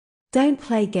Don't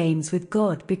play games with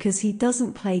God because He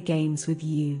doesn't play games with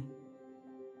you.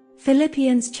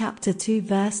 Philippians chapter 2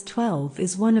 verse 12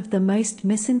 is one of the most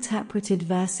misinterpreted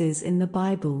verses in the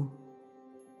Bible.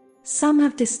 Some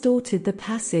have distorted the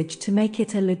passage to make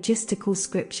it a logistical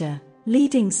scripture,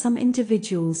 leading some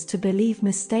individuals to believe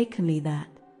mistakenly that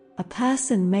a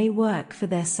person may work for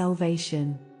their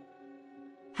salvation.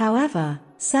 However,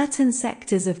 certain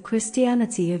sectors of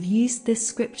Christianity have used this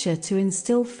scripture to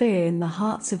instill fear in the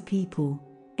hearts of people,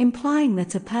 implying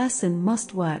that a person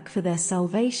must work for their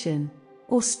salvation,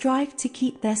 or strive to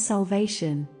keep their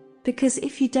salvation, because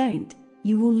if you don't,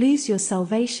 you will lose your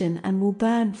salvation and will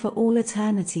burn for all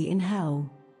eternity in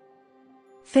hell.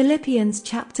 Philippians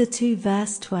chapter 2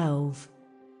 verse 12.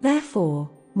 Therefore,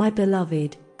 my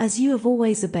beloved, as you have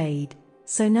always obeyed,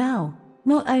 so now,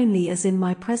 not only as in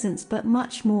my presence but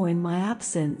much more in my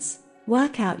absence,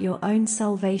 work out your own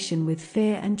salvation with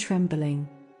fear and trembling.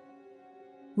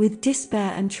 With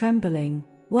despair and trembling,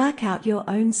 work out your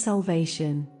own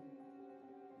salvation.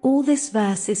 All this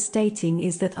verse is stating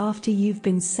is that after you've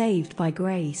been saved by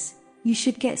grace, you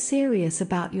should get serious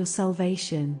about your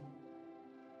salvation.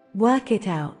 Work it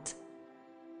out.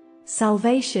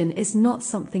 Salvation is not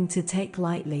something to take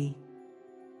lightly.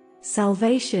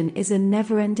 Salvation is a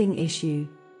never-ending issue.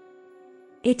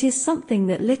 It is something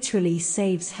that literally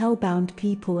saves hell-bound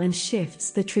people and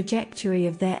shifts the trajectory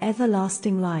of their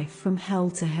everlasting life from hell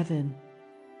to heaven.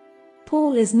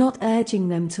 Paul is not urging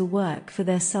them to work for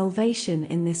their salvation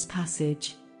in this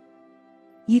passage.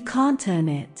 You can't earn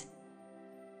it.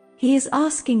 He is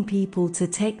asking people to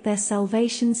take their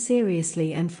salvation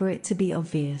seriously and for it to be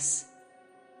obvious.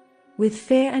 With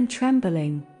fear and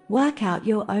trembling, work out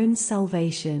your own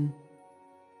salvation.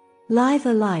 Live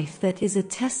a life that is a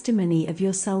testimony of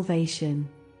your salvation.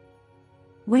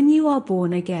 When you are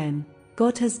born again,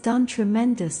 God has done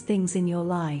tremendous things in your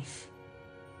life.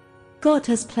 God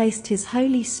has placed His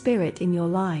Holy Spirit in your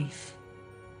life.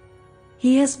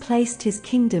 He has placed His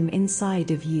kingdom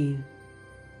inside of you.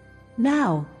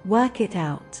 Now, work it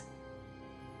out.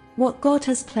 What God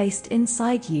has placed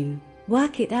inside you,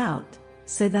 work it out,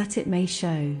 so that it may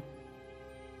show.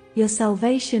 Your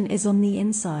salvation is on the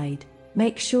inside,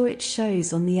 make sure it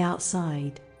shows on the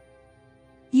outside.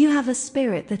 You have a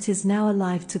spirit that is now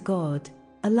alive to God,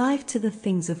 alive to the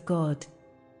things of God.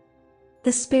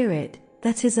 The Spirit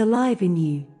that is alive in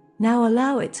you, now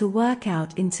allow it to work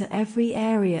out into every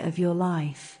area of your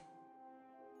life.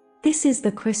 This is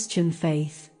the Christian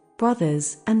faith,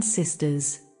 brothers and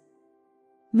sisters.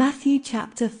 Matthew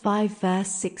chapter 5 verse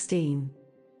 16.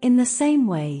 In the same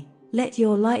way, let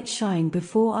your light shine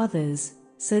before others,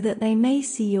 so that they may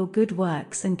see your good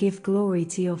works and give glory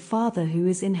to your Father who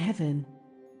is in heaven.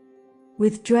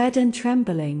 With dread and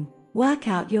trembling, work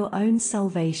out your own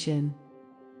salvation.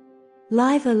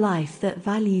 Live a life that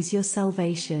values your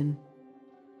salvation.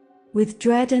 With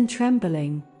dread and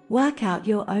trembling, work out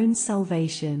your own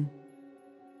salvation.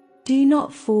 Do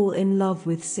not fall in love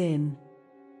with sin.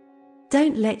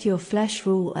 Don't let your flesh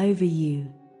rule over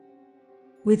you.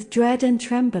 With dread and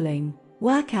trembling,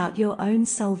 work out your own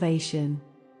salvation.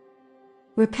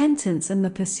 Repentance and the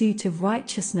pursuit of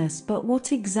righteousness. But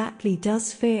what exactly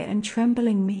does fear and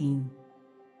trembling mean?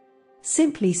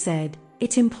 Simply said,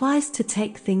 it implies to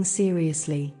take things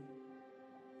seriously.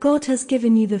 God has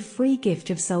given you the free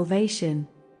gift of salvation.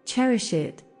 Cherish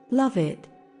it, love it,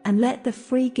 and let the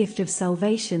free gift of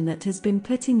salvation that has been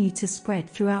put in you to spread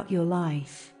throughout your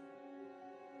life.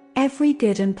 Every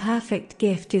good and perfect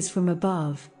gift is from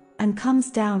above, and comes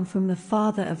down from the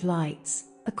Father of lights,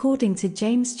 according to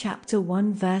James chapter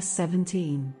 1 verse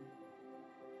 17.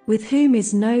 With whom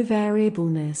is no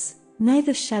variableness,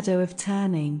 neither shadow of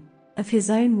turning. Of His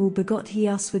own will begot He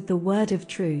us with the word of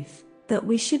truth, that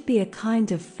we should be a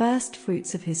kind of first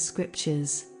fruits of His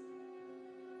scriptures.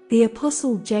 The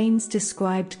Apostle James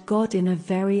described God in a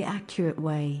very accurate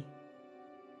way.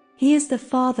 He is the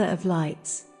Father of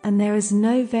lights, and there is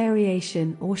no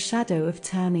variation or shadow of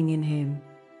turning in Him.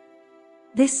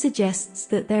 This suggests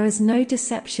that there is no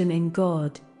deception in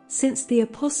God, since the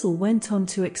Apostle went on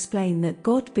to explain that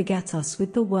God begat us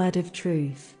with the word of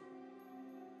truth.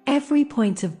 Every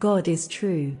point of God is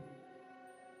true.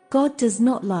 God does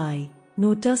not lie,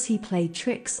 nor does He play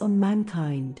tricks on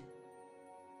mankind.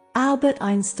 Albert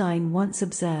Einstein once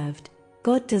observed,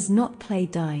 God does not play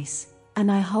dice,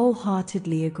 and I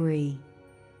wholeheartedly agree.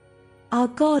 Our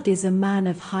God is a man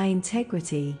of high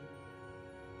integrity.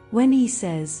 When He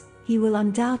says, He will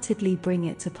undoubtedly bring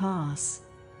it to pass.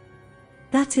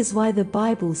 That is why the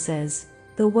Bible says,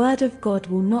 the word of God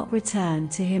will not return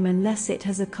to Him unless it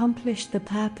has accomplished the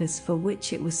purpose for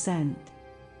which it was sent.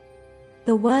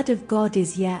 The word of God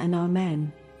is yea and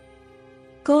amen.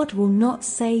 God will not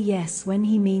say yes when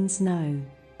He means no,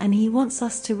 and He wants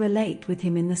us to relate with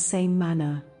Him in the same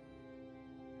manner.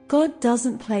 God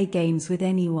doesn't play games with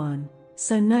anyone,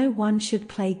 so no one should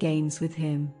play games with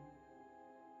Him.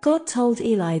 God told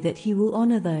Eli that He will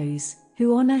honor those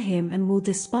who honor Him and will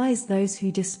despise those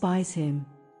who despise Him.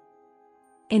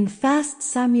 In 1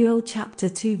 Samuel chapter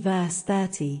 2 verse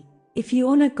 30, if you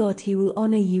honor God, He will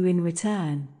honor you in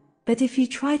return, but if you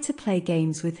try to play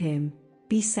games with Him,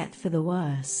 be set for the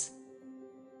worse.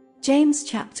 James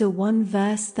chapter 1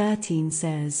 verse 13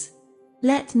 says,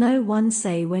 "Let no one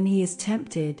say when he is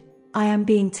tempted, I am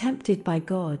being tempted by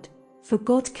God, for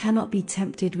God cannot be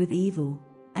tempted with evil,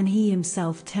 and He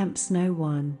Himself tempts no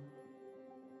one."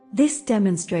 This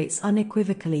demonstrates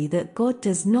unequivocally that God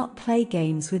does not play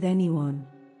games with anyone.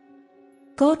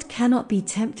 God cannot be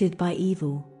tempted by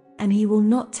evil, and He will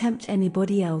not tempt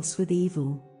anybody else with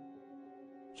evil.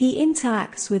 He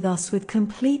interacts with us with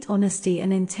complete honesty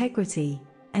and integrity,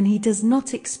 and He does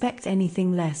not expect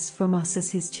anything less from us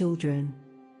as His children.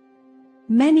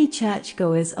 Many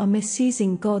churchgoers are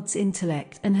misusing God's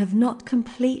intellect and have not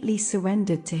completely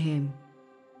surrendered to Him.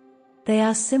 They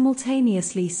are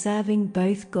simultaneously serving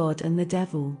both God and the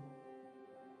devil.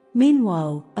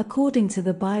 Meanwhile, according to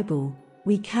the Bible,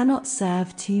 we cannot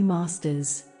serve two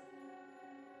masters.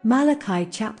 Malachi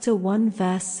chapter 1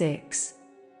 verse 6,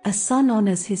 "A son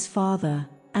honors his father,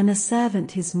 and a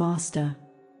servant his master.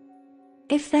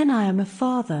 If then I am a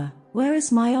father, where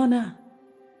is my honor?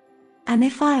 And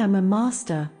if I am a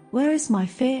master, where is my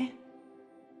fear?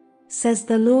 Says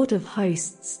the Lord of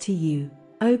hosts to you,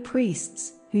 O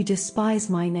priests, who despise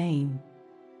my name.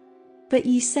 But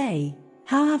you say,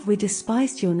 how have we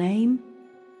despised your name?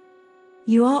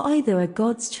 You are either a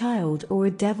God's child or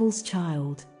a devil's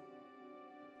child.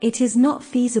 It is not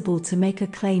feasible to make a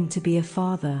claim to be a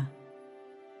father."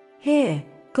 Here,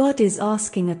 God is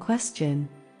asking a question.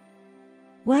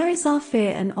 Where is our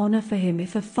fear and honor for Him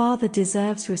if a father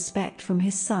deserves respect from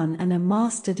his son and a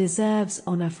master deserves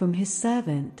honor from his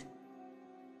servant?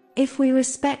 If we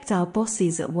respect our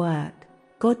bosses at work,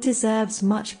 God deserves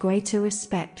much greater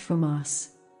respect from us.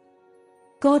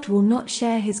 God will not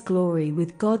share His glory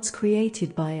with gods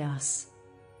created by us.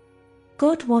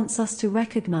 God wants us to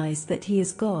recognize that He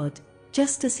is God,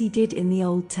 just as He did in the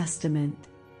Old Testament.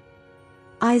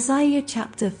 Isaiah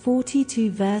chapter 42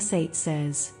 verse 8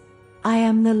 says, "I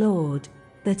am the Lord,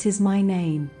 that is my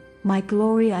name, my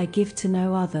glory I give to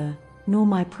no other, nor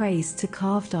my praise to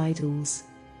carved idols."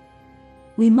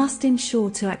 We must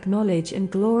ensure to acknowledge and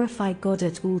glorify God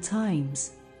at all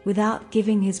times, without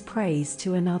giving His praise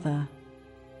to another.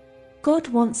 God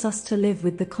wants us to live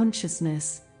with the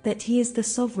consciousness that He is the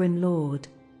sovereign Lord.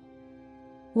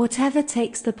 Whatever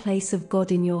takes the place of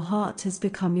God in your heart has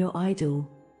become your idol.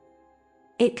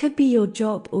 It could be your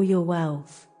job or your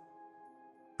wealth.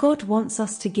 God wants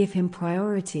us to give Him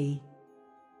priority.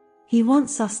 He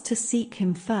wants us to seek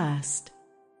Him first.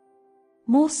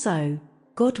 More so,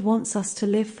 God wants us to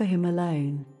live for Him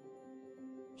alone.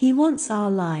 He wants our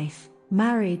life,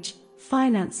 marriage,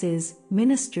 finances,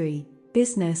 ministry,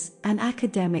 business, and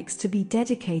academics to be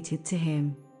dedicated to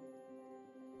Him.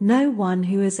 No one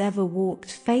who has ever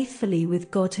walked faithfully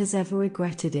with God has ever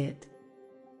regretted it.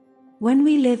 When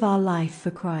we live our life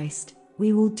for Christ,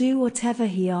 we will do whatever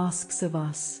He asks of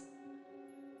us.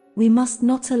 We must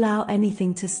not allow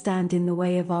anything to stand in the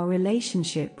way of our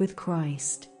relationship with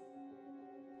Christ.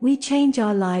 We change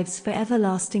our lives for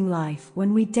everlasting life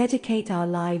when we dedicate our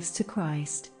lives to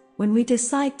Christ, when we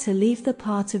decide to leave the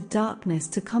part of darkness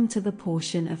to come to the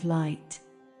portion of light.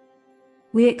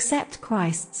 We accept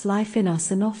Christ's life in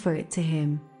us and offer it to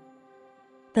Him.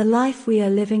 The life we are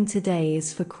living today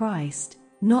is for Christ,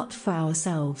 not for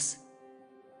ourselves.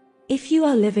 If you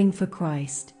are living for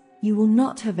Christ, you will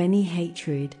not have any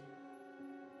hatred.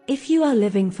 If you are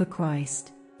living for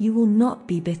Christ, you will not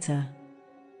be bitter.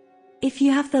 If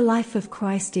you have the life of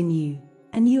Christ in you,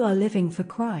 and you are living for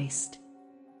Christ,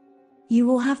 you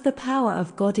will have the power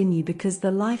of God in you because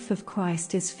the life of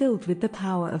Christ is filled with the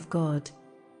power of God.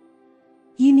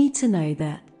 You need to know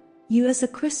that you as a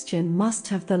Christian must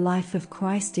have the life of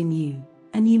Christ in you,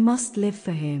 and you must live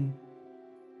for Him.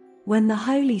 When the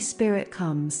Holy Spirit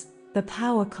comes, the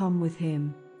power comes with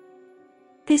Him.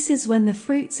 This is when the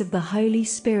fruits of the Holy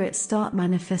Spirit start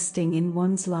manifesting in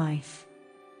one's life.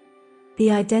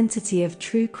 The identity of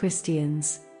true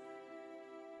Christians.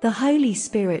 The Holy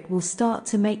Spirit will start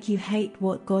to make you hate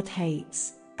what God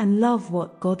hates, and love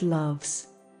what God loves.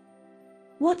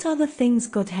 What are the things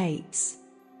God hates?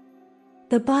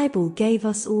 The Bible gave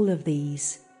us all of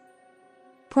these.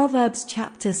 Proverbs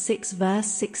chapter 6 verse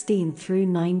 16 through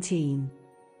 19.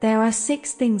 There are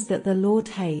 6 things that the Lord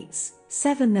hates,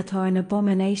 7 that are an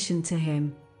abomination to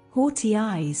him: haughty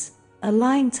eyes, a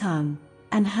lying tongue,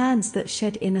 and hands that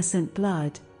shed innocent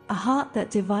blood, a heart that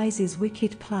devises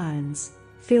wicked plans,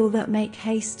 feet that make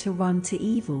haste to run to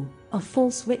evil, a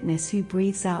false witness who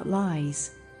breathes out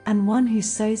lies, and one who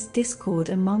sows discord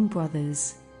among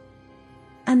brothers.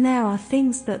 And there are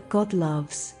things that God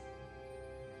loves.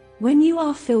 When you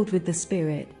are filled with the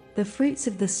Spirit, the fruits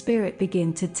of the Spirit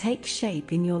begin to take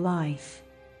shape in your life.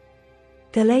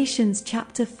 Galatians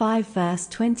chapter 5 verse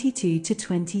 22 to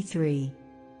 23.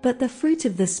 But the fruit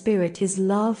of the Spirit is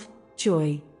love,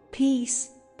 joy, peace,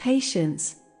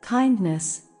 patience,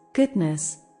 kindness,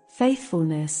 goodness,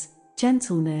 faithfulness,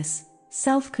 gentleness,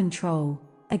 self-control.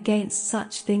 Against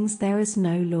such things there is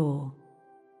no law.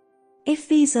 If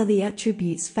these are the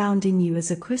attributes found in you as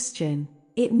a Christian,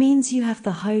 it means you have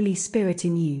the Holy Spirit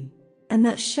in you, and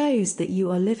that shows that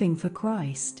you are living for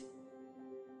Christ.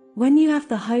 When you have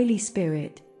the Holy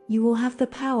Spirit, you will have the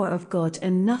power of God,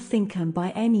 and nothing can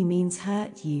by any means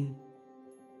hurt you.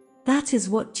 That is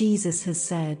what Jesus has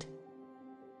said.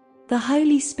 The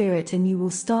Holy Spirit and you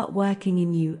will start working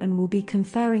in you and will be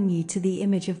conferring you to the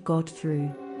image of God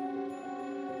through